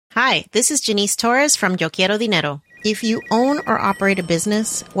Hi, this is Janice Torres from Yo Quiero Dinero. If you own or operate a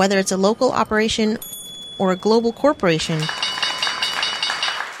business, whether it's a local operation or a global corporation,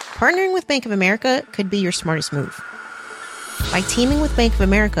 partnering with Bank of America could be your smartest move. By teaming with Bank of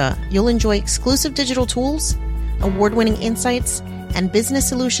America, you'll enjoy exclusive digital tools, award-winning insights, and business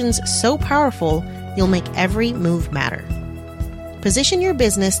solutions so powerful, you'll make every move matter. Position your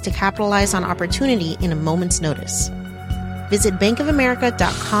business to capitalize on opportunity in a moment's notice. Visit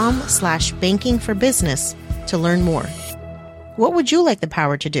bankofamerica.com/bankingforbusiness to learn more. What would you like the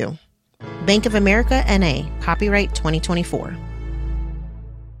power to do? Bank of America N.A., copyright 2024.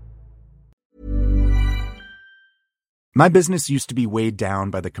 My business used to be weighed down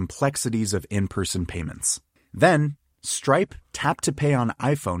by the complexities of in-person payments. Then, Stripe Tap to Pay on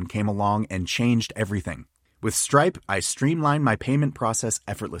iPhone came along and changed everything. With Stripe, I streamlined my payment process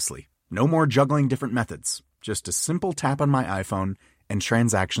effortlessly. No more juggling different methods. Just a simple tap on my iPhone and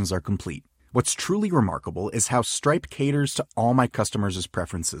transactions are complete. What's truly remarkable is how Stripe caters to all my customers'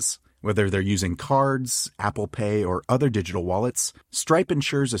 preferences. Whether they're using cards, Apple Pay, or other digital wallets, Stripe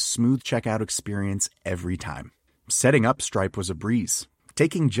ensures a smooth checkout experience every time. Setting up Stripe was a breeze,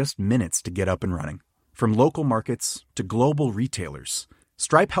 taking just minutes to get up and running. From local markets to global retailers,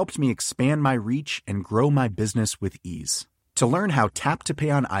 Stripe helped me expand my reach and grow my business with ease. To learn how Tap to Pay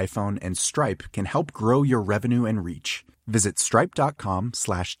on iPhone and Stripe can help grow your revenue and reach, visit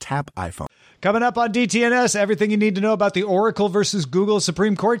stripe.com/tapiphone. Coming up on DTNS, everything you need to know about the Oracle versus Google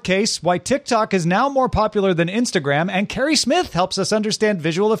Supreme Court case, why TikTok is now more popular than Instagram, and Carrie Smith helps us understand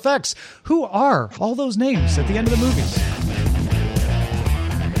visual effects. Who are all those names at the end of the movies?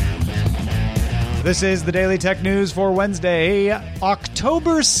 This is the Daily Tech News for Wednesday,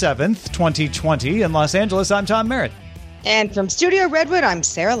 October 7th, 2020. In Los Angeles, I'm Tom Merritt. And from Studio Redwood, I'm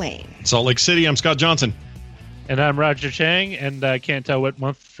Sarah Lane. Salt Lake City, I'm Scott Johnson. And I'm Roger Chang, and I can't tell what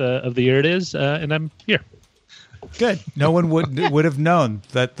month of the year it is, and I'm here. Good. No one would have known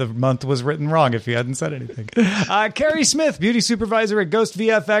that the month was written wrong if you hadn't said anything. Carrie Smith, beauty supervisor at Ghost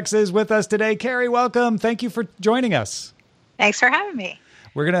VFX, is with us today. Carrie, welcome. Thank you for joining us. Thanks for having me.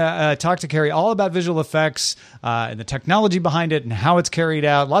 We're going to talk to Carrie all about visual effects and the technology behind it and how it's carried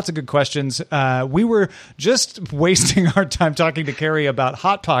out. Lots of good questions. We were just wasting our time talking to Carrie about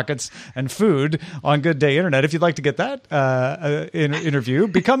Hot Pockets and food on Good Day Internet. If you'd like to get that interview,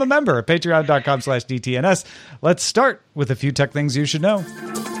 become a member at patreon.com/DTNS. Let's start with a few tech things you should know.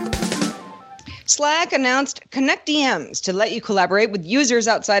 Slack announced Connect DMs to let you collaborate with users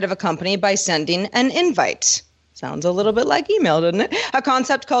outside of a company by sending an invite. Sounds a little bit like email, doesn't it? A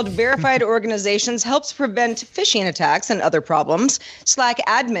concept called Verified Organizations helps prevent phishing attacks and other problems. Slack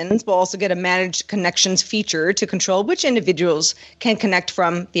admins will also get a managed connections feature to control which individuals can connect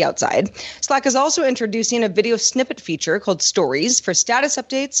from the outside. Slack is also introducing a video snippet feature called Stories for status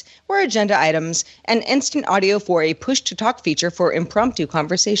updates or agenda items, and instant audio for a push-to-talk feature for impromptu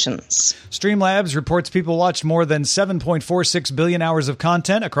conversations. Streamlabs reports people watched more than 7.46 billion hours of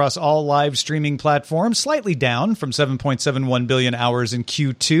content across all live streaming platforms, slightly down from 7.71 billion hours in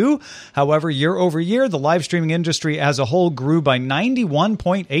Q2. However, year over year, the live streaming industry as a whole grew by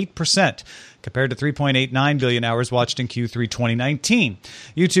 91.8%. compared to 3.89 billion hours watched in Q3 2019.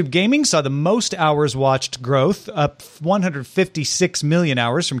 YouTube Gaming saw the most hours watched growth, up 156 million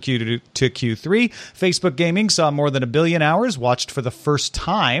hours from Q2 to Q3. Facebook Gaming saw more than a billion hours watched for the first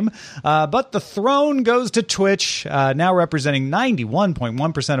time. But the throne goes to Twitch, now representing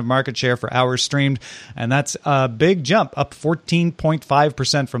 91.1% of market share for hours streamed. And that's a big jump, up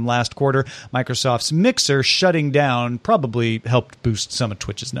 14.5% from last quarter. Microsoft's Mixer shutting down probably helped boost some of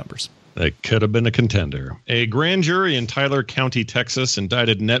Twitch's numbers. That could have been a contender. A grand jury in Tyler County, Texas,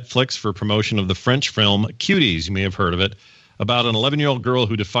 indicted Netflix for promotion of the French film Cuties, you may have heard of it, about an 11-year-old girl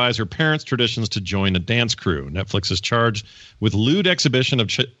who defies her parents' traditions to join a dance crew. Netflix is charged with lewd exhibition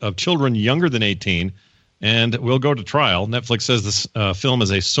of children younger than 18 and will go to trial. Netflix says this film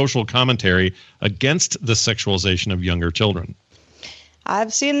is a social commentary against the sexualization of younger children.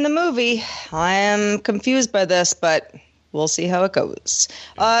 I've seen the movie. I am confused by this, but we'll see how it goes.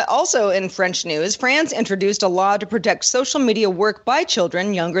 Also in French news, France introduced a law to protect social media work by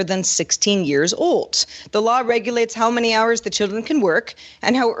children younger than 16 years old. The law regulates how many hours the children can work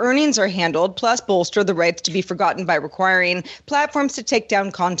and how earnings are handled, plus bolster the rights to be forgotten by requiring platforms to take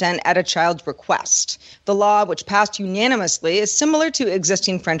down content at a child's request. The law, which passed unanimously, is similar to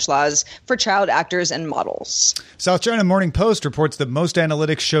existing French laws for child actors and models. South China Morning Post reports that most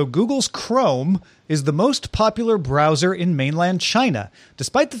analytics show Google's Chrome is the most popular browser in mainland China,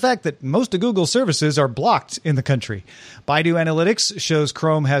 despite the fact that most of Google's services are blocked in the country. Baidu Analytics shows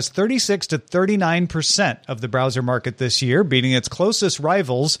Chrome has 36 to 39% of the browser market this year, beating its closest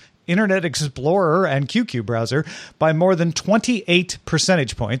rivals, Internet Explorer and QQ browser, by more than 28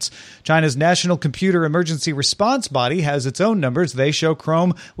 percentage points. China's National Computer Emergency Response Body has its own numbers. They show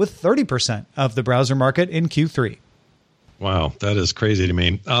Chrome with 30% of the browser market in Q3. Wow, that is crazy to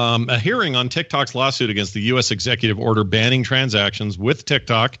me. A hearing on TikTok's lawsuit against the U.S. executive order banning transactions with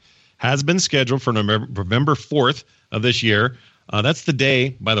TikTok has been scheduled for November 4th of this year. That's the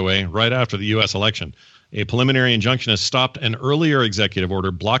day, by the way, right after the U.S. election. A preliminary injunction has stopped an earlier executive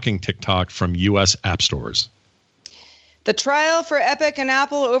order blocking TikTok from U.S. app stores. The trial for Epic and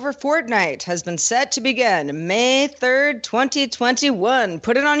Apple over Fortnite has been set to begin May 3rd, 2021.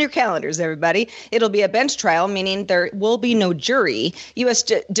 Put it on your calendars, everybody. It'll be a bench trial, meaning there will be no jury. U.S.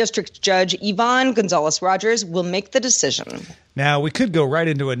 District Judge Yvonne Gonzalez-Rogers will make the decision. Now, we could go right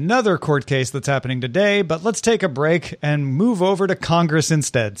into another court case that's happening today, but let's take a break and move over to Congress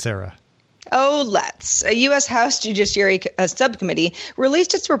instead, Sarah. Oh, let's. A U.S. House Judiciary Subcommittee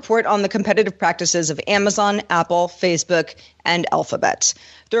released its report on the competitive practices of Amazon, Apple, Facebook, and Alphabet.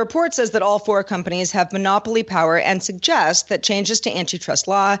 The report says that all four companies have monopoly power and suggests that changes to antitrust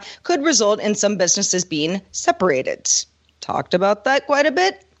law could result in some businesses being separated. Talked about that quite a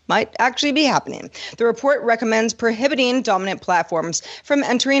bit. Might actually be happening. The report recommends prohibiting dominant platforms from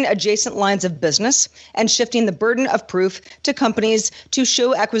entering adjacent lines of business and shifting the burden of proof to companies to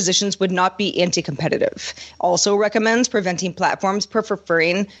show acquisitions would not be anti-competitive. Also recommends preventing platforms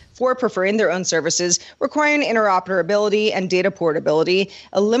preferring their own services, requiring interoperability and data portability,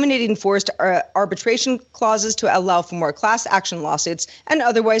 eliminating forced arbitration clauses to allow for more class action lawsuits, and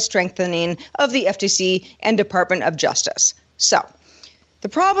otherwise strengthening of the FTC and Department of Justice. So, the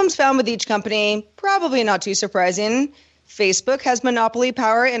problems found with each company, probably not too surprising. Facebook has monopoly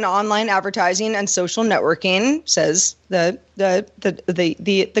power in online advertising and social networking, says the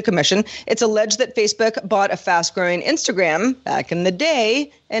commission. It's alleged that Facebook bought a fast-growing Instagram back in the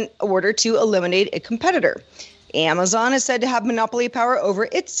day in order to eliminate a competitor. Amazon is said to have monopoly power over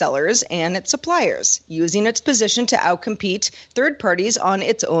its sellers and its suppliers, using its position to outcompete third parties on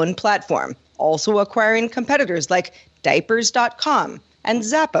its own platform, also acquiring competitors like Diapers.com and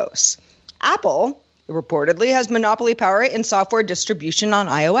Zappos. Apple reportedly has monopoly power in software distribution on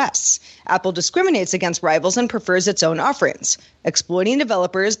iOS. Apple discriminates against rivals and prefers its own offerings, exploiting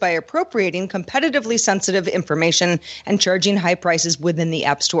developers by appropriating competitively sensitive information and charging high prices within the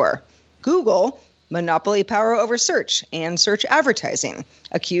App Store. Google monopoly power over search and search advertising,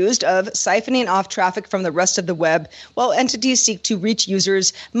 accused of siphoning off traffic from the rest of the web while entities seek to reach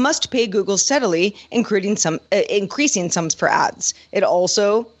users must pay Google steadily, increasing sums for ads. It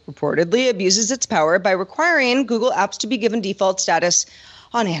also reportedly abuses its power by requiring Google apps to be given default status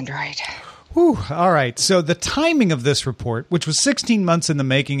on Android. Whew. All right. So the timing of this report, which was 16 months in the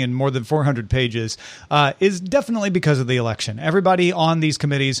making and more than 400 pages, is definitely because of the election. Everybody on these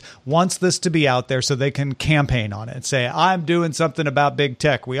committees wants this to be out there so they can campaign on it. Say, I'm doing something about big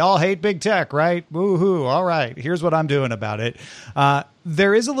tech. We all hate big tech, right? Woohoo. All right. Here's what I'm doing about it.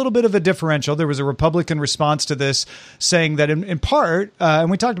 There is a little bit of a differential. There was a Republican response to this saying that in part, and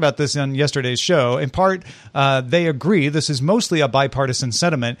we talked about this on yesterday's show, in part, they agree, this is mostly a bipartisan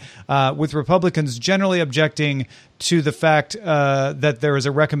sentiment, with Republicans generally objecting to the fact that there is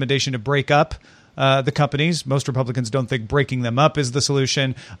a recommendation to break up the companies. Most Republicans don't think breaking them up is the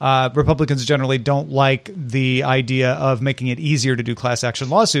solution. Republicans generally don't like the idea of making it easier to do class action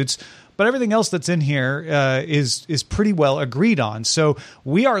lawsuits. But everything else that's in here is pretty well agreed on. So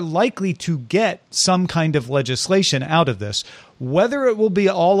we are likely to get some kind of legislation out of this. Whether it will be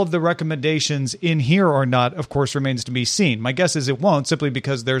all of the recommendations in here or not, of course, remains to be seen. My guess is it won't, simply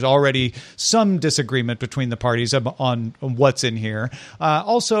because there's already some disagreement between the parties on what's in here.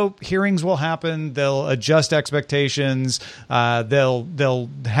 Also, hearings will happen. They'll adjust expectations. They'll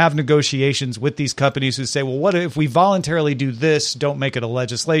have negotiations with these companies who say, well, what if we voluntarily do this? Don't make it a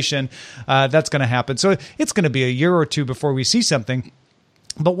legislation. That's going to happen. So it's going to be a year or two before we see something.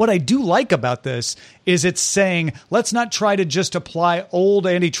 But what I do like about this is it's saying, let's not try to just apply old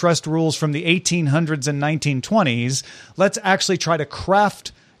antitrust rules from the 1800s and 1920s. Let's actually try to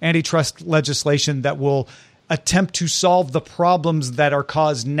craft antitrust legislation that will attempt to solve the problems that are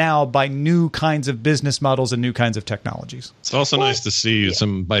caused now by new kinds of business models and new kinds of technologies. It's also nice to see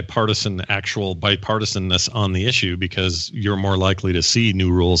some bipartisanness on the issue, because you're more likely to see new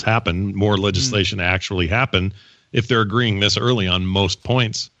rules happen, more legislation actually happen, if they're agreeing this early on most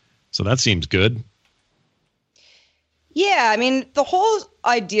points. So that seems good. Yeah, I mean, the whole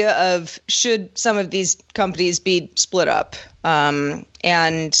idea of should some of these companies be split up,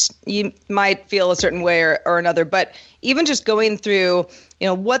 and you might feel a certain way or another, but even just going through,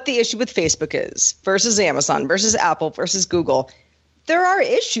 what the issue with Facebook is versus Amazon versus Apple versus Google, there are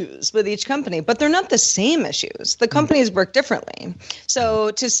issues with each company, but they're not the same issues. The companies work differently.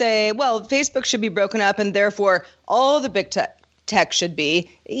 So to say, well, Facebook should be broken up and therefore all the big tech should be,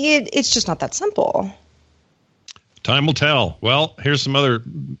 it's just not that simple. Time will tell. Well, here's some other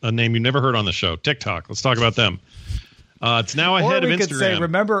a name you never heard on the show, TikTok. Let's talk about them. It's now ahead of Instagram. Or we could say,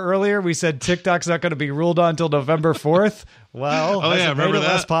 remember earlier we said TikTok's not going to be ruled on until November 4th? Well, has it made it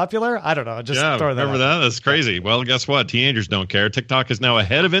less popular? I don't know. Just throw that remember that? That's crazy. Well, guess what? Teenagers don't care. TikTok is now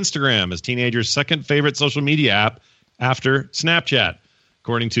ahead of Instagram as teenagers' second favorite social media app after Snapchat.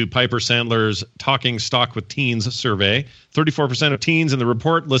 According to Piper Sandler's Talking Stock with Teens survey, 34% of teens in the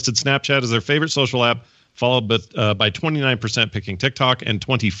report listed Snapchat as their favorite social app, followed by 29% picking TikTok and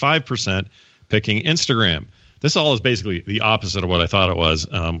 25% picking Instagram. This all is basically the opposite of what I thought it was,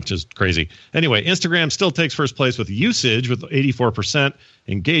 which is crazy. Anyway, Instagram still takes first place with usage with 84%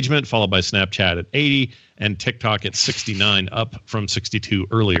 engagement, followed by Snapchat at 80% and TikTok at 69%, up from 62%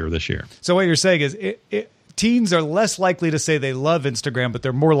 earlier this year. So what you're saying is teens are less likely to say they love Instagram, but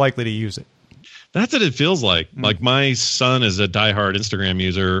they're more likely to use it. That's what it feels like. Like my son is a diehard Instagram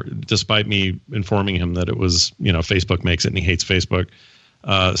user, despite me informing him that it was, Facebook makes it and he hates Facebook.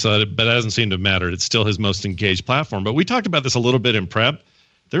 But it doesn't seem to have mattered. It's still his most engaged platform. But we talked about this a little bit in prep.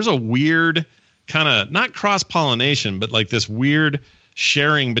 There's a weird kind of, not cross-pollination, but like this weird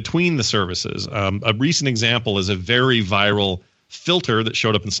sharing between the services. A recent example is a very viral filter that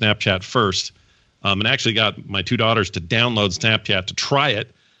showed up in Snapchat first, and actually got my two daughters to download Snapchat to try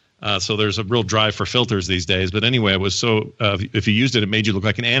it. So there's a real drive for filters these days. But anyway, it was so if you used it, it made you look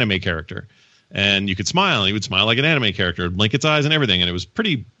like an anime character. And you could smile, and he would smile like an anime character, blink its eyes and everything. And it was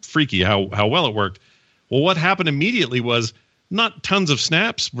pretty freaky how well it worked. Well, what happened immediately was not tons of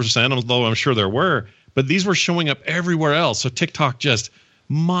snaps were sent, although I'm sure there were, but these were showing up everywhere else. So TikTok just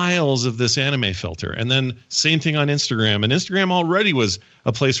miles of this anime filter. And then same thing on Instagram. And Instagram already was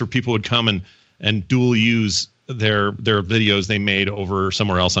a place where people would come and dual use their videos they made over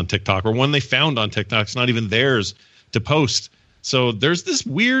somewhere else on TikTok, or one they found on TikTok. It's not even theirs to post. So there's this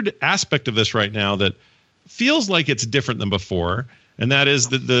weird aspect of this right now that feels like it's different than before, and that is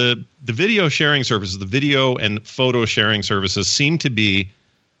that the video sharing services, the video and photo sharing services seem to be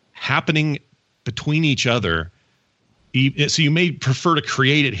happening between each other. So you may prefer to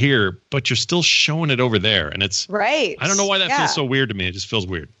create it here, but you're still showing it over there, and it's right. I don't know why that feels so weird to me. It just feels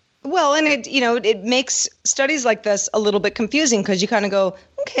weird. Well, and it makes studies like this a little bit confusing because you kind of go,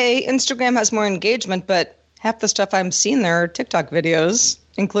 okay, Instagram has more engagement, but half the stuff I'm seeing there are TikTok videos,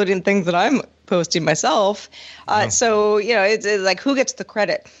 including things that I'm posting myself. So, it's like, who gets the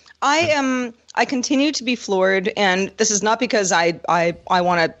credit? I continue to be floored, and this is not because I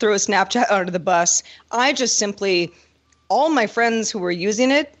want to throw a Snapchat under the bus. I just simply, all my friends who were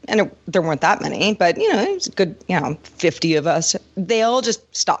using it, and there weren't that many, but, it was a good, 50 of us, they all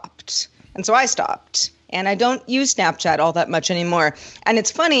just stopped. And so I stopped. And I don't use Snapchat all that much anymore. And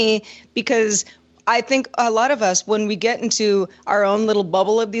it's funny because I think a lot of us, when we get into our own little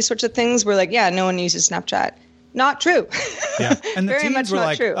bubble of these sorts of things, we're like, yeah, no one uses Snapchat. Not true. Yeah, and the Very teens much were not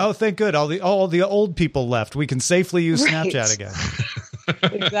like, true. oh, thank good. All the old people left. We can safely use Snapchat again.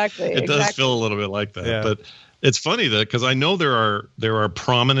 Exactly. It does feel a little bit like that. Yeah. But it's funny that because I know there are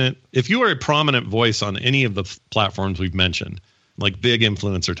prominent, if you are a prominent voice on any of the platforms we've mentioned, like big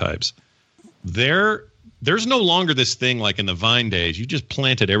influencer types, there's no longer this thing like in the Vine days. You just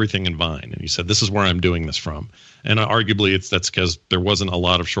planted everything in Vine and you said, this is where I'm doing this from. And arguably that's because there wasn't a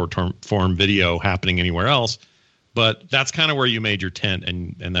lot of short-term form video happening anywhere else. But that's kind of where you made your tent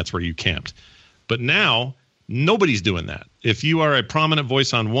and that's where you camped. But now nobody's doing that. If you are a prominent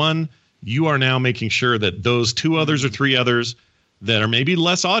voice on one, you are now making sure that those two others or three others that are maybe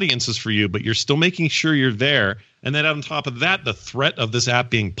less audiences for you, but you're still making sure you're there. And then on top of that, the threat of this app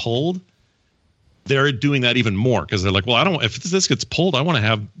being pulled, they're doing that even more because they're like, well, if this gets pulled, I want to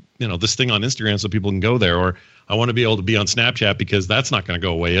have, this thing on Instagram so people can go there, or I want to be able to be on Snapchat because that's not going to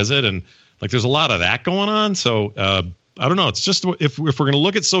go away, is it? And like, there's a lot of that going on. So I don't know. It's just if we're going to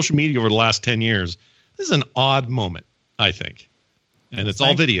look at social media over the last 10 years, this is an odd moment, I think. And it's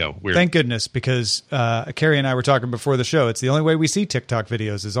all video. Weird. Thank goodness, because Carrie and I were talking before the show. It's the only way we see TikTok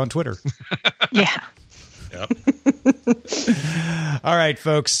videos is on Twitter. Yeah. Yep. All right,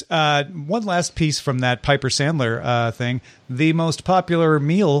 folks. One last piece from that Piper Sandler thing. The most popular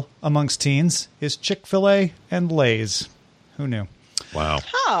meal amongst teens is Chick-fil-A and Lay's. Who knew? Wow.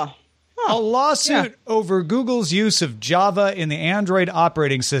 Oh, A lawsuit over Google's use of Java in the Android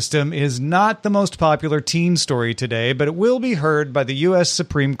operating system is not the most popular teen story today, but it will be heard by the U.S.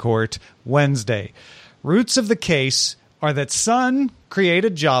 Supreme Court Wednesday. Roots of the case are that Sun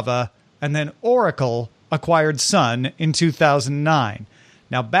created Java and then Oracle acquired Sun in 2009.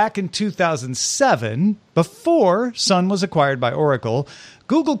 Now, back in 2007, before Sun was acquired by Oracle,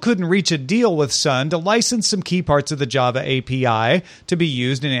 Google couldn't reach a deal with Sun to license some key parts of the Java API to be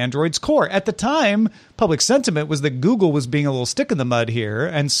used in Android's core. At the time, public sentiment was that Google was being a little stick in the mud here,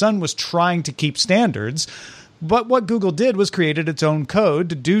 and Sun was trying to keep standards. But what Google did was created its own code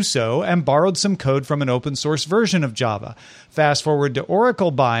to do so and borrowed some code from an open source version of Java. Fast forward to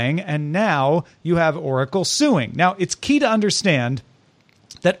Oracle buying, and now you have Oracle suing. Now, it's key to understand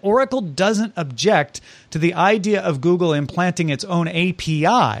that Oracle doesn't object to the idea of Google implanting its own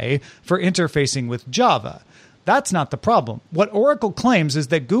API for interfacing with Java. That's not the problem. What Oracle claims is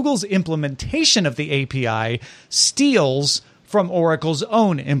that Google's implementation of the API steals from Oracle's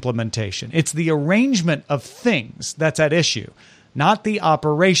own implementation. It's the arrangement of things that's at issue, not the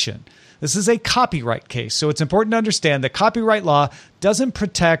operation. This is a copyright case, so it's important to understand that copyright law doesn't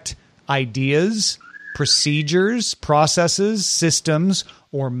protect ideas, procedures, processes, systems,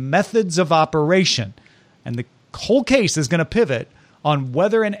 or methods of operation. And the whole case is going to pivot on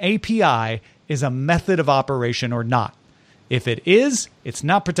whether an API is a method of operation or not. If it is, it's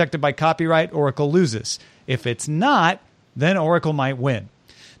not protected by copyright, Oracle loses. If it's not, then Oracle might win.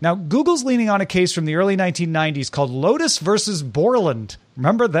 Now, Google's leaning on a case from the early 1990s called Lotus versus Borland.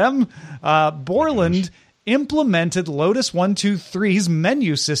 Remember them? Borland implemented Lotus 123's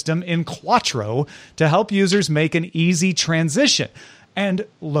menu system in Quattro to help users make an easy transition. And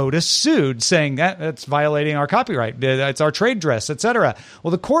Lotus sued, saying that's violating our copyright, it's our trade dress, etc.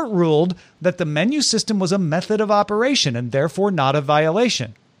 Well, the court ruled that the menu system was a method of operation and therefore not a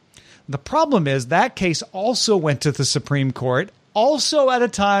violation. The problem is that case also went to the Supreme Court, also at a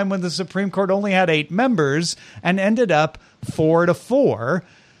time when the Supreme Court only had 8 members and ended up 4-4.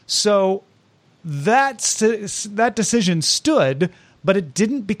 So that decision stood, but it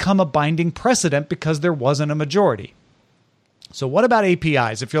didn't become a binding precedent because there wasn't a majority. So what about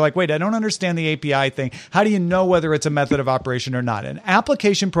APIs? If you're like, wait, I don't understand the API thing, how do you know whether it's a method of operation or not? An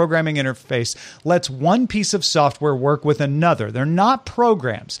application programming interface lets one piece of software work with another. They're not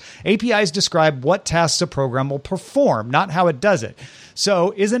programs. APIs describe what tasks a program will perform, not how it does it.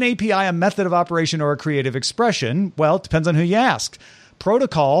 So is an API a method of operation or a creative expression? Well, it depends on who you ask.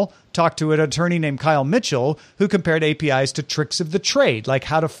 Protocol talked to an attorney named Kyle Mitchell who compared APIs to tricks of the trade, like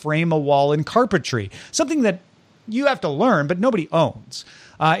how to frame a wall in carpentry, something that you have to learn, but nobody owns.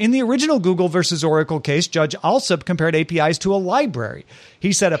 In the original Google versus Oracle case, Judge Alsup compared APIs to a library.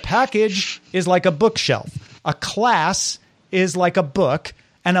 He said a package is like a bookshelf, a class is like a book,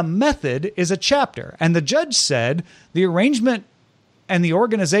 and a method is a chapter. And the judge said the arrangement and the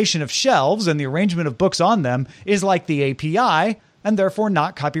organization of shelves and the arrangement of books on them is like the API and therefore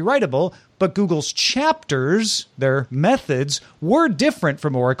not copyrightable. But Google's chapters, their methods, were different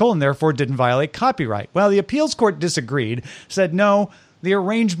from Oracle and therefore didn't violate copyright. Well, the appeals court disagreed, said no, the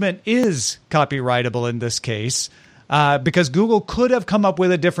arrangement is copyrightable in this case because Google could have come up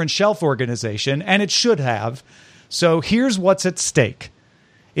with a different shelf organization, and it should have. So here's what's at stake.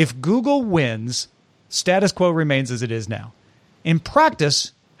 If Google wins, status quo remains as it is now. In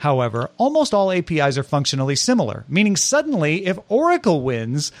practice, however, almost all APIs are functionally similar, meaning suddenly, if Oracle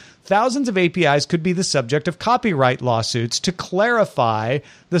wins, thousands of APIs could be the subject of copyright lawsuits to clarify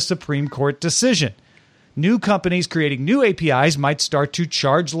the Supreme Court decision. New companies creating new APIs might start to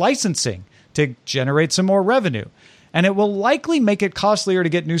charge licensing to generate some more revenue. And it will likely make it costlier to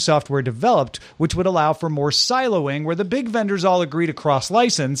get new software developed, which would allow for more siloing where the big vendors all agree to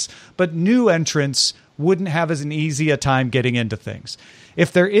cross-license, but new entrants wouldn't have as an easy a time getting into things.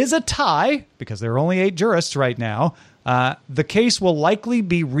 If there is a tie, because there are only 8 jurists right now, the case will likely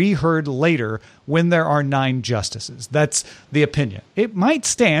be reheard later when there are 9 justices. That's the opinion. It might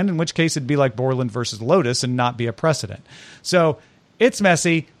stand, in which case it'd be like Borland versus Lotus and not be a precedent. So it's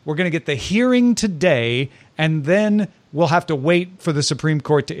messy. We're going to get the hearing today, and then we'll have to wait for the Supreme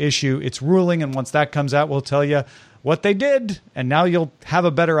Court to issue its ruling. And once that comes out, we'll tell you what they did. And now you'll have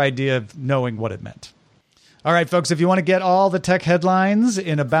a better idea of knowing what it meant. All right, folks, if you want to get all the tech headlines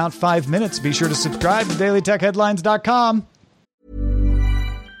in about 5 minutes, be sure to subscribe to dailytechheadlines.com.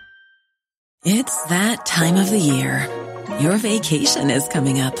 It's that time of the year. Your vacation is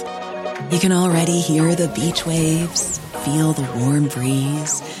coming up. You can already hear the beach waves, feel the warm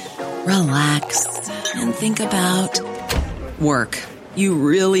breeze, relax, and think about work. You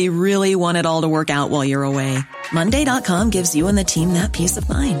really, really want it all to work out while you're away. Monday.com gives you and the team that peace of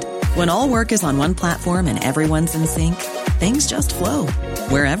mind. When all work is on one platform and everyone's in sync, things just flow.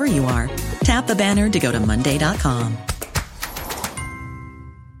 Wherever you are, tap the banner to go to Monday.com.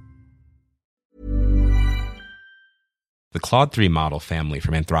 The Claude 3 model family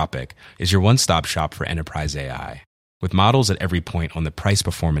from Anthropic is your one-stop shop for enterprise AI. With models at every point on the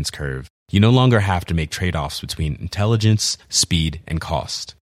price-performance curve, you no longer have to make trade-offs between intelligence, speed, and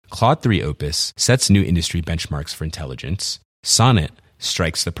cost. Claude 3 Opus sets new industry benchmarks for intelligence. Sonnet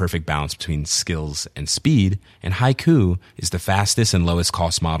strikes the perfect balance between skills and speed. And Haiku is the fastest and lowest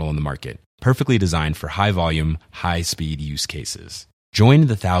cost model in the market, perfectly designed for high-volume, high-speed use cases. Join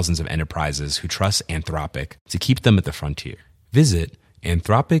the thousands of enterprises who trust Anthropic to keep them at the frontier. Visit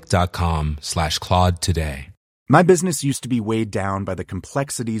anthropic.com/Claude today. My business used to be weighed down by the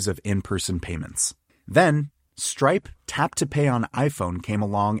complexities of in-person payments. Then, Stripe Tap to Pay on iPhone came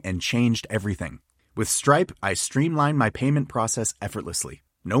along and changed everything. With Stripe, I streamlined my payment process effortlessly.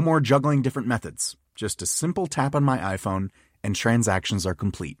 No more juggling different methods. Just a simple tap on my iPhone and transactions are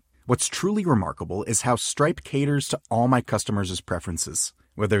complete. What's truly remarkable is how Stripe caters to all my customers' preferences.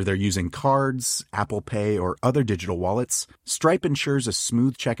 Whether they're using cards, Apple Pay, or other digital wallets, Stripe ensures a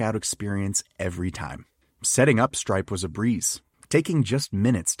smooth checkout experience every time. Setting up Stripe was a breeze, taking just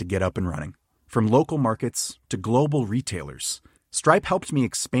minutes to get up and running. From local markets to global retailers, Stripe helped me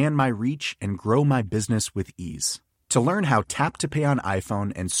expand my reach and grow my business with ease. To learn how Tap to Pay on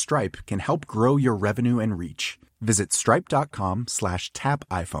iPhone and Stripe can help grow your revenue and reach, visit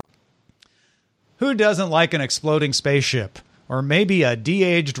stripe.com/tapiphone. Who doesn't like an exploding spaceship? Or maybe a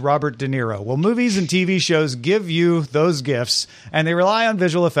de-aged Robert De Niro? Well, movies and TV shows give you those gifts, and they rely on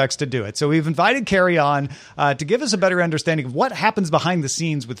visual effects to do it. So we've invited Carrie on to give us a better understanding of what happens behind the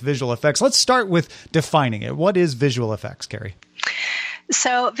scenes with visual effects. Let's start with defining it. What is visual effects, Carrie?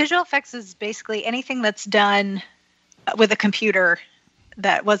 So visual effects is basically anything that's done with a computer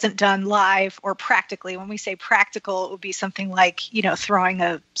that wasn't done live or practically. When we say practical, it would be something like, throwing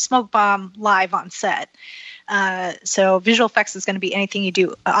a smoke bomb live on set. So visual effects is going to be anything you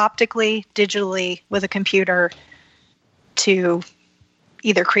do optically, digitally, with a computer to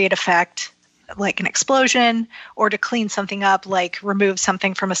either create effect like an explosion or to clean something up, like remove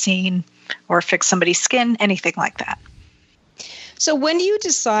something from a scene or fix somebody's skin, anything like that. So when do you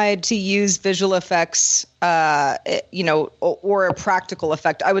decide to use visual effects, or a practical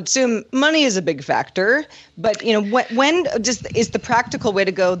effect? I would assume money is a big factor, but when is the practical way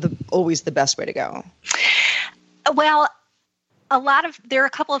to go always the best way to go? Well, there are a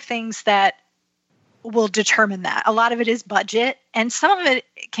couple of things that will determine that. A lot of it is budget, and some of it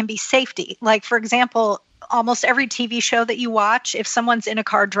can be safety. Like, for example, almost every TV show that you watch, if someone's in a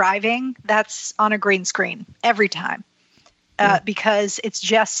car driving, that's on a green screen every time. Because it's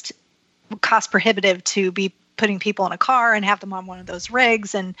just cost prohibitive to be putting people in a car and have them on one of those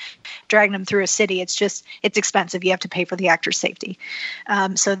rigs and dragging them through a city. It's expensive. You have to pay for the actor's safety.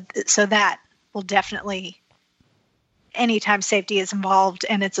 So that will definitely, anytime safety is involved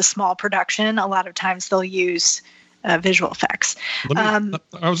and it's a small production, a lot of times they'll use visual effects. I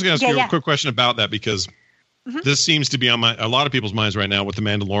was going to ask you a quick question about that because this seems to be on a lot of people's minds right now with The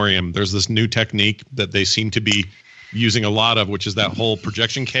Mandalorian. There's this new technique that they seem to be using a lot of, which is that whole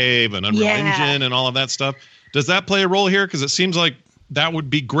projection cave and Unreal Engine and all of that stuff. Does that play a role here? Because it seems like that would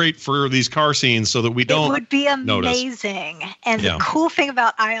be great for these car scenes so that we don't notice. It would be amazing. And the cool thing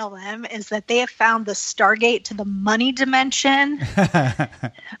about ILM is that they have found the Stargate to the money dimension.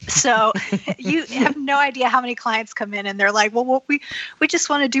 So you have no idea how many clients come in and they're like, well, we just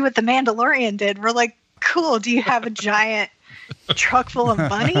want to do what The Mandalorian did. We're like, cool. Do you have a giant truck full of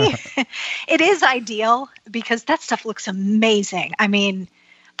money? It is ideal because that stuff looks amazing. I mean,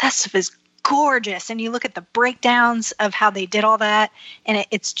 that stuff is gorgeous. And you look at the breakdowns of how they did all that, and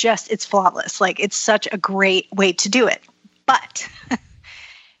it's flawless. Like, it's such a great way to do it. But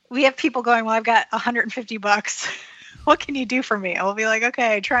we have people going, well, I've got $150. What can you do for me? I'll be like,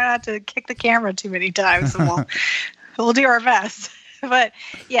 okay, try not to kick the camera too many times, and we'll do our best. But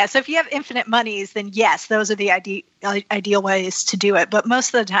yeah, so if you have infinite monies, then yes, those are the ideal ways to do it. But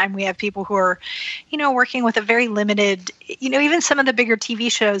most of the time we have people who are, working with a very limited, even some of the bigger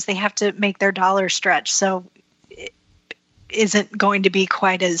TV shows, they have to make their dollars stretch. So it isn't going to be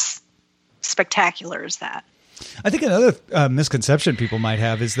quite as spectacular as that. I think another misconception people might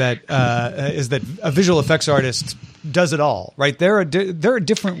have is that a visual effects artist does it all, right? There are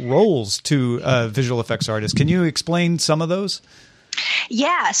different roles to visual effects artists. Can you explain some of those?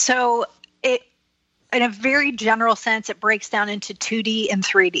 Yeah, so in a very general sense, it breaks down into 2D and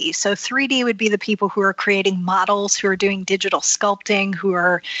 3D. So 3D would be the people who are creating models, who are doing digital sculpting, who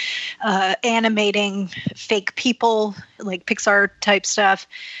are animating fake people, like Pixar type stuff,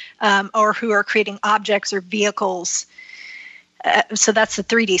 or who are creating objects or vehicles. So that's the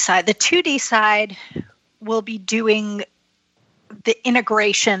 3D side. The 2D side will be doing the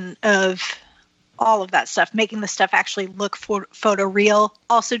integration of all of that stuff, making the stuff actually look photoreal,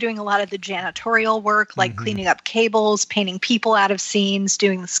 also doing a lot of the janitorial work, like cleaning up cables, painting people out of scenes,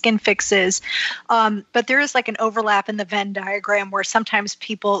 doing the skin fixes. But there is like an overlap in the Venn diagram where sometimes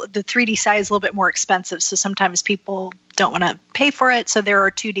people, the 3D side is a little bit more expensive. So sometimes people don't want to pay for it. So there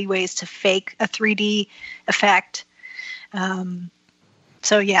are 2D ways to fake a 3D effect.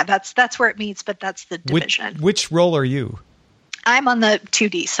 So yeah, that's where it meets, but that's the division. Which role are you? I'm on the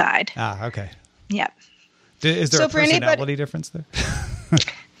 2D side. Ah, okay. Yeah. Is there a personality difference there?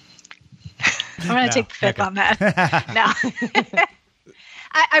 I'm going to take the fifth on that. No.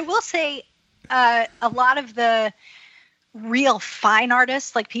 I will say a lot of the real fine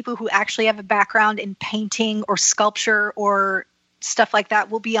artists, like people who actually have a background in painting or sculpture or stuff like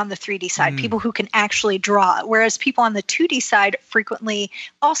that, will be on the 3D side, people who can actually draw. Whereas people on the 2D side frequently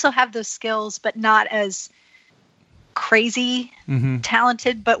also have those skills, but not as crazy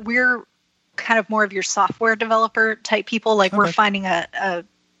talented. But we're kind of more of your software developer type people. Like we're finding a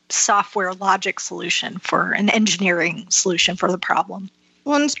software logic solution for an engineering solution for the problem.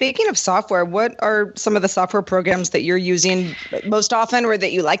 Well, and speaking of software, what are some of the software programs that you're using most often or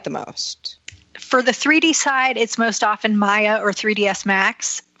that you like the most? For the 3D side, it's most often Maya or 3ds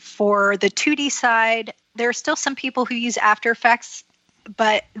Max. For the 2D side, there are still some people who use After Effects,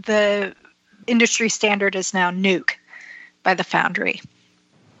 but the industry standard is now Nuke by the Foundry.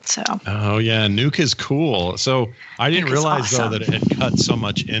 So. Oh yeah, Nuke is cool. So I didn't realize though that it had cut so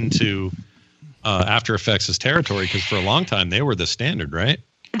much into After Effects' territory, because for a long time they were the standard, right?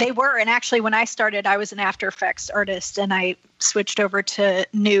 They were, and actually when I started, I was an After Effects artist, and I switched over to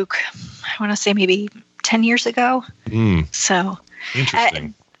Nuke, I want to say maybe 10 years ago. So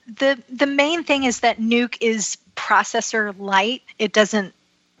interesting. The main thing is that Nuke is processor light. It doesn't,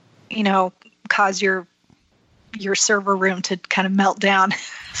 cause your server room to kind of melt down.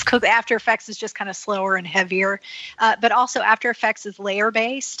 Because After Effects is just kind of slower and heavier. But also After Effects is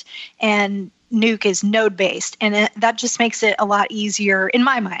layer-based and Nuke is node-based. And that just makes it a lot easier, in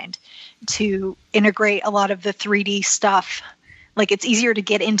my mind, to integrate a lot of the 3D stuff. Like it's easier to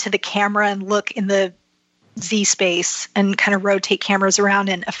get into the camera and look in the Z space and kind of rotate cameras around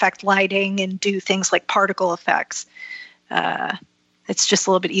and affect lighting and do things like particle effects. It's just a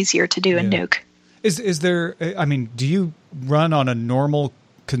little bit easier to do in Nuke. Is there, do you run on a normal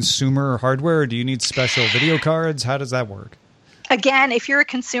consumer hardware, or do you need special video cards? How does that work? Again, if you're a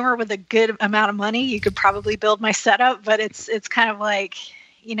consumer with a good amount of money, you could probably build my setup, but it's kind of like,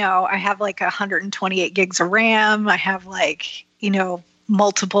 I have like 128 gigs of RAM. I have like,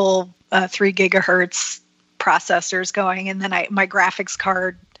 multiple 3 gigahertz processors going. And then my graphics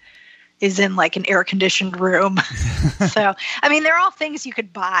card is in like an air-conditioned room. So, they're all things you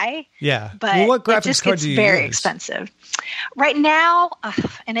could buy. Yeah. But what graphics it just card gets do you very use? expensive. Right now,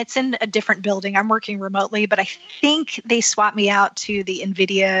 and it's in a different building. I'm working remotely, but I think they swapped me out to the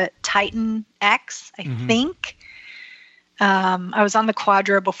NVIDIA Titan X, I think. I was on the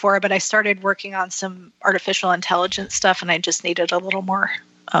Quadro before, but I started working on some artificial intelligence stuff, and I just needed a little more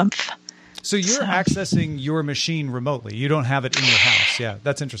oomph. So you're accessing your machine remotely. You don't have it in your house. Yeah,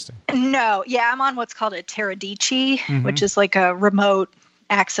 that's interesting. No. Yeah, I'm on what's called a Teradici, which is like a remote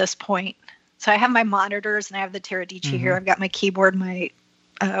access point. So I have my monitors and I have the Teradici here. I've got my keyboard, my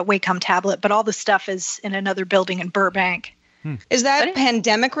Wacom tablet, but all the stuff is in another building in Burbank. Is that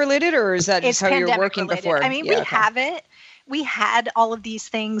pandemic related, or is that just how you're working related. before? We have it. We had all of these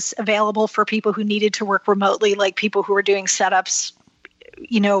things available for people who needed to work remotely, like people who were doing setups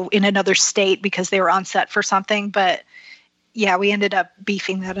in another state because they were on set for something. But yeah, we ended up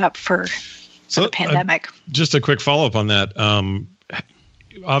beefing that up for the pandemic. Just a quick follow-up on that.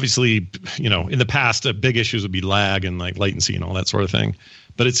 Obviously, in the past, big issues would be lag and like latency and all that sort of thing.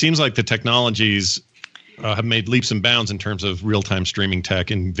 But it seems like the technologies have made leaps and bounds in terms of real-time streaming tech,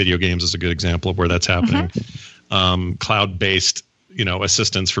 and video games is a good example of where that's happening. Cloud-based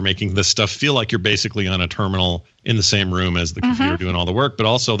assistance for making this stuff feel like you're basically on a terminal in the same room as the computer doing all the work. But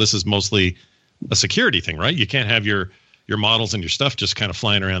also this is mostly a security thing, right? You can't have your models and your stuff just kind of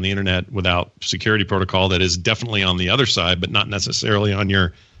flying around the internet without security protocol that is definitely on the other side, but not necessarily on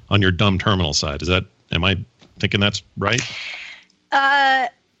your dumb terminal side. Am I thinking that's right?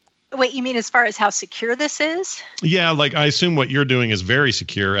 Wait, you mean as far as how secure this is? Yeah, like I assume what you're doing is very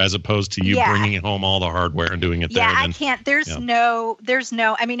secure as opposed to you bringing home all the hardware and doing it there. Yeah, I can't. There's no,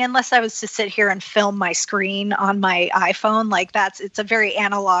 I mean, unless I was to sit here and film my screen on my iPhone, like it's a very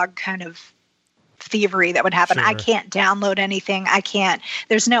analog kind of thievery that would happen. Sure. I can't download anything.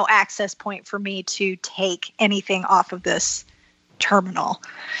 There's no access point for me to take anything off of this terminal.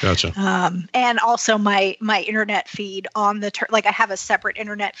 Gotcha. And also my internet feed on the I have a separate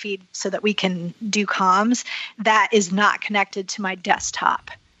internet feed so that we can do comms that is not connected to my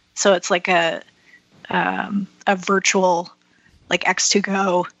desktop. So it's like a virtual like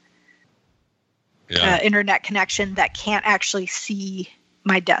X2Go internet connection that can't actually see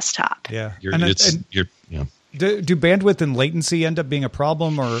my desktop. Yeah. Do bandwidth and latency end up being a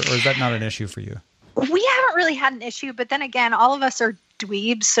problem or is that not an issue for you? We haven't really had an issue, but then again, all of us are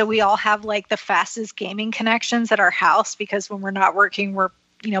dweebs, so we all have like the fastest gaming connections at our house because when we're not working, we're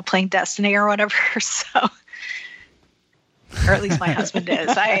playing Destiny or whatever. So, or at least my husband is.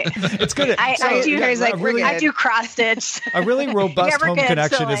 It's good. I do cross stitch. A really robust home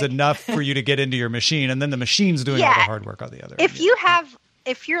connection is enough for you to get into your machine, and then the machine's doing all the hard work on the other. If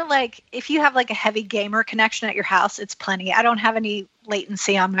you have like a heavy gamer connection at your house, it's plenty. I don't have any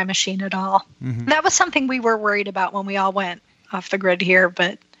latency on my machine at all. Mm-hmm. That was something we were worried about when we all went off the grid here,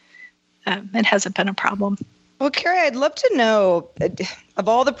 but it hasn't been a problem. Well, Carrie, I'd love to know, of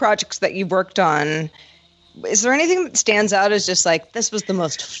all the projects that you've worked on, is there anything that stands out as just like, this was the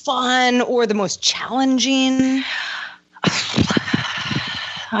most fun or the most challenging?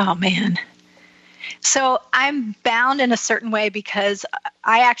 Oh, man. So I'm bound in a certain way because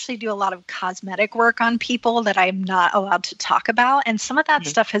I actually do a lot of cosmetic work on people that I'm not allowed to talk about. And some of that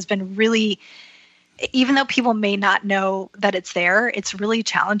stuff has been really, even though people may not know that it's there, it's really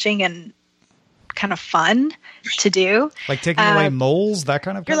challenging and kind of fun to do. Like taking away moles, that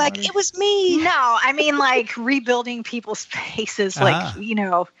kind of You're like, it was me. No, I mean like rebuilding people's faces, like,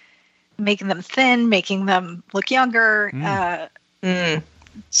 making them thin, making them look younger.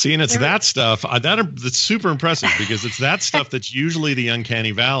 See, and it's that stuff that's super impressive because it's that stuff that's usually the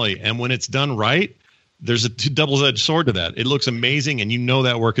uncanny valley. And when it's done right, there's a double-edged sword to that. It looks amazing, and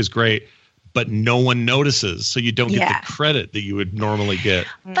that work is great, but no one notices, so you don't get the credit that you would normally get.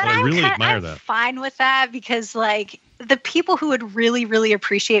 But I really admire that. I'm fine with that because, like, the people who would really, really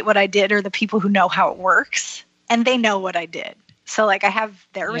appreciate what I did are the people who know how it works, and they know what I did. So like I have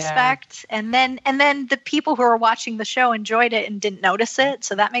their respect, and then the people who are watching the show enjoyed it and didn't notice it,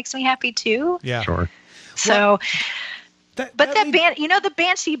 so that makes me happy too. Yeah, sure. So, the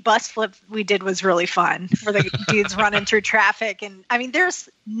Banshee bus flip we did was really fun, where the dude's running through traffic, and I mean, there's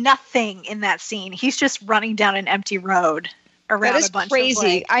nothing in that scene. He's just running down an empty road around that is a bunch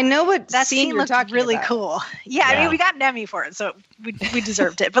crazy. of I know what that scene looked really about. Cool. Yeah, I mean, we got an Emmy for it, so we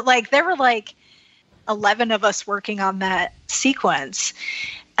deserved it. But like, there were like 11 of us working on that sequence.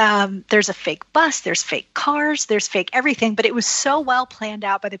 There's a fake bus, there's fake cars, there's fake everything, but it was so well planned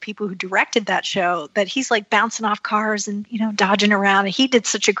out by the people who directed that show that he's like bouncing off cars and dodging around, and he did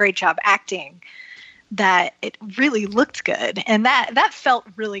such a great job acting that it really looked good, and that felt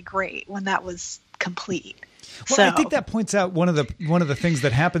really great when that was complete. Well, I think that points out one of the things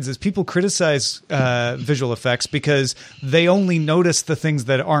that happens is people criticize visual effects because they only notice the things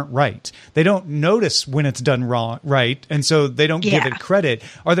that aren't right. They don't notice when it's done wrong, right, and so they don't give it credit.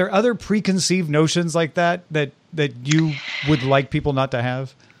 Are there other preconceived notions like that you would like people not to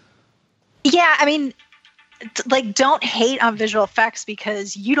have? Yeah, I mean, like, don't hate on visual effects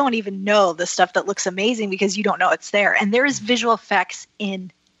because you don't even know the stuff that looks amazing because you don't know it's there. And there is visual effects in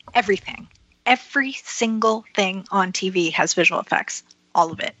everything. Every single thing on TV has visual effects.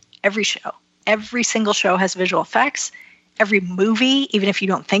 All of it. Every show. Every single show has visual effects. Every movie, even if you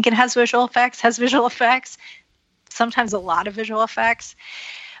don't think it has visual effects, has visual effects. Sometimes a lot of visual effects.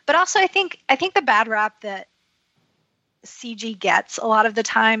 But also I think the bad rap that CG gets a lot of the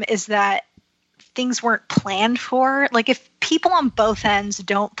time is that things weren't planned for. Like, if people on both ends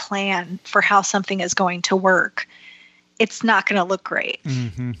don't plan for how something is going to work, it's not going to look great.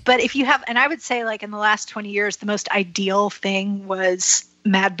 Mm-hmm. But if you have, and I would say like in the last 20 years, the most ideal thing was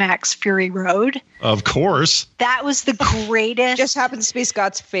Mad Max Fury Road. Of course. That was the greatest. Just happens to be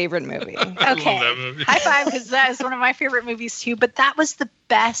Scott's favorite movie. Okay. I love that movie. High five, because that is one of my favorite movies too. But that was the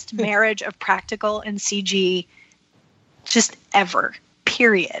best marriage of practical and CG just ever,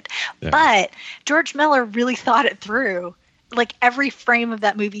 period. Yeah. But George Miller really thought it through. Like, every frame of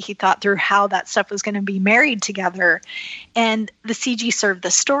that movie, he thought through how that stuff was going to be married together. And the CG served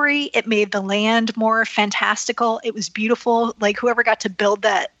the story. It made the land more fantastical. It was beautiful. Like, whoever got to build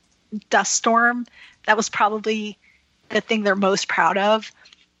that dust storm, that was probably the thing they're most proud of.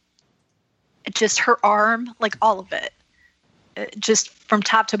 just her arm, like all of it, just from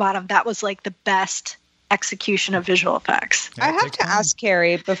top to bottom. That was like the best execution of visual effects. I have to ask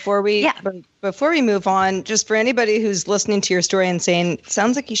Carrie before we move on, just for anybody who's listening to your story and saying,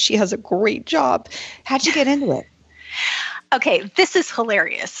 sounds like she has a great job. How'd you get into it? Okay, this is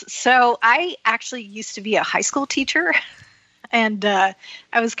hilarious. So I actually used to be a high school teacher, and I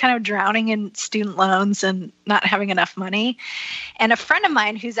was kind of drowning in student loans and not having enough money. And a friend of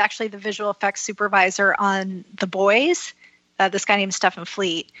mine who's actually the visual effects supervisor on The Boys, this guy named Stephen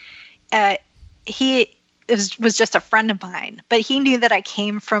Fleet, he was just a friend of mine, but he knew that I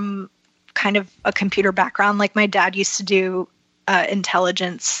came from kind of a computer background. Like my dad used to do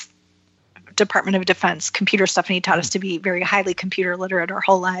intelligence, Department of Defense computer stuff, and he taught us to be very highly computer literate our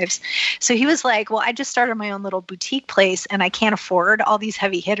whole lives. So he was like, well, I just started my own little boutique place and I can't afford all these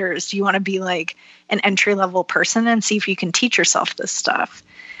heavy hitters. Do you want to be like an entry-level person and see if you can teach yourself this stuff?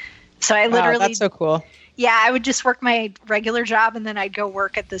 So I literally, that's so cool. Yeah, I would just work my regular job and then I'd go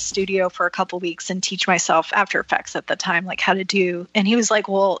work at the studio for a couple weeks and teach myself After Effects at the time, like how to do. And he was like,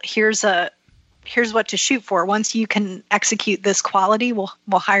 well, here's what to shoot for. Once you can execute this quality, we'll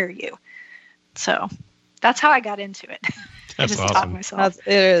hire you. So that's how I got into it. That's I just awesome. taught myself.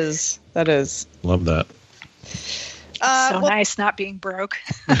 That is. Love that. Nice not being broke.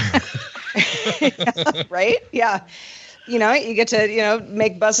 Right? Yeah. You know, you get to,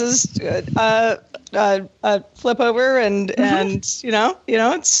 make buses flip over and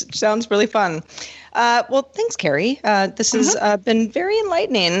it sounds really fun. Well, thanks, Carrie. This has been very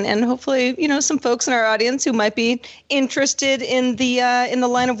enlightening, and hopefully, some folks in our audience who might be interested in the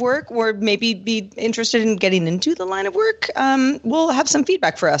line of work, or maybe be interested in getting into the line of work, will have some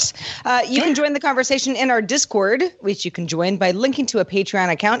feedback for us. You can join the conversation in our Discord, which you can join by linking to a Patreon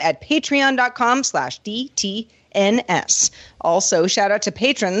account at patreon.com/DTNS. Also, shout out to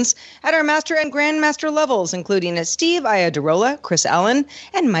patrons at our Master and Grandmaster levels, including Steve Iadarola, Chris Allen,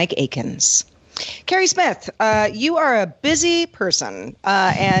 and Mike Akins. Carrie Smith, you are a busy person,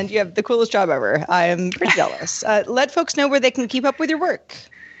 and you have the coolest job ever. I am pretty jealous. Let folks know where they can keep up with your work.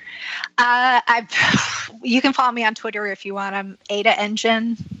 You can follow me on Twitter if you want. I'm Ada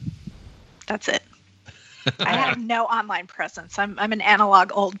Engine. That's it. I have no online presence. I'm an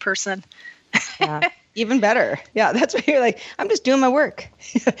analog old person. Yeah, even better. Yeah, that's why you're like, I'm just doing my work.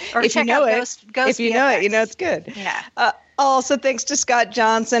 Or if check you know out it, Ghost if you know it, it's good. Yeah. Also, thanks to Scott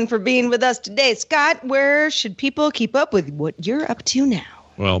Johnson for being with us today. Scott, where should people keep up with what you're up to now?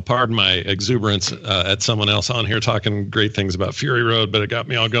 Well, pardon my exuberance at someone else on here talking great things about Fury Road, but it got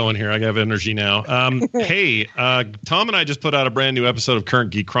me all going here. I have energy now. Hey, Tom and I just put out a brand new episode of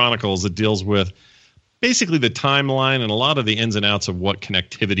Current Geek Chronicles that deals with basically the timeline and a lot of the ins and outs of what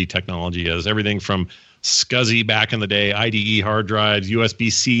connectivity technology is. Everything from SCSI back in the day, IDE hard drives,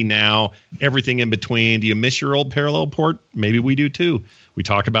 USB-C now, everything in between. Do you miss your old parallel port? Maybe we do too. We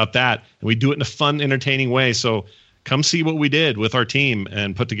talk about that, and we do it in a fun, entertaining way. So come see what we did with our team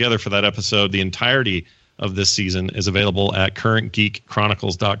and put together for that episode. The entirety of this season is available at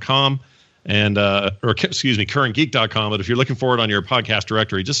currentgeekchronicles.com currentgeek.com. But if you're looking for it on your podcast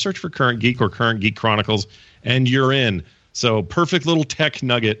directory, just search for Current Geek or Current Geek Chronicles, and you're in. So perfect little tech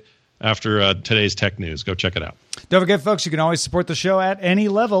nugget after today's tech news. Go check it out. Don't forget, folks, you can always support the show at any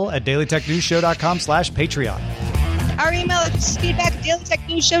level at dailytechnewsshow.com/Patreon. Our email is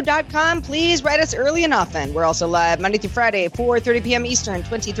feedback@dailytechnewsshow.com. Please write us early and often. We're also live Monday through Friday, 4:30 p.m. Eastern,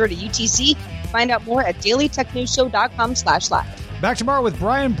 20:30 UTC. Find out more at dailytechnewsshow.com/live. Back tomorrow with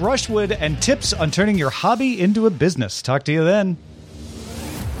Brian Brushwood and tips on turning your hobby into a business. Talk to you then.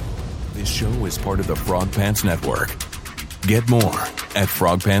 This show is part of the Frog Pants Network. Get more at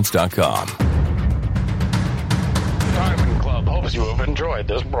frogpants.com. Diamond Club hopes you have enjoyed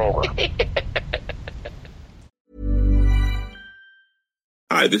this program.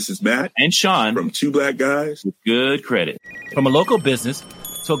 Hi, this is Matt and Sean from Two Black Guys with Good Credit. From a local business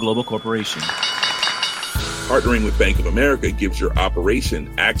to a global corporation. Partnering with Bank of America gives your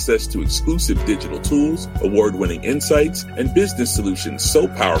operation access to exclusive digital tools, award-winning insights, and business solutions so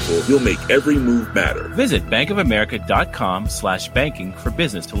powerful you'll make every move matter. Visit bankofamerica.com/banking for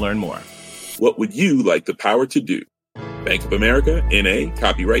business to learn more. What would you like the power to do? Bank of America, N.A.,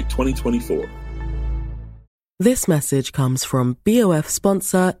 copyright 2024. This message comes from BOF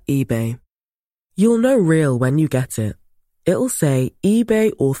sponsor eBay. You'll know real when you get it. It'll say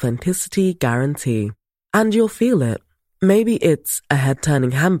eBay Authenticity Guarantee. And you'll feel it. Maybe it's a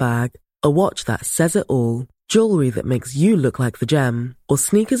head-turning handbag, a watch that says it all, jewelry that makes you look like the gem, or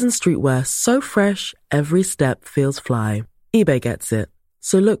sneakers and streetwear so fresh every step feels fly. eBay gets it.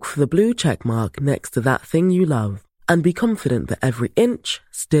 So look for the blue check mark next to that thing you love. and be confident that every inch,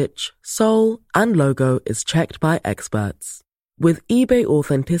 stitch, sole, and logo is checked by experts. With eBay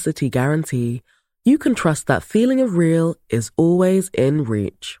Authenticity Guarantee, you can trust that feeling of real is always in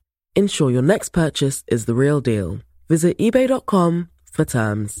reach. Ensure your next purchase is the real deal. Visit eBay.com for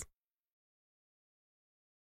terms.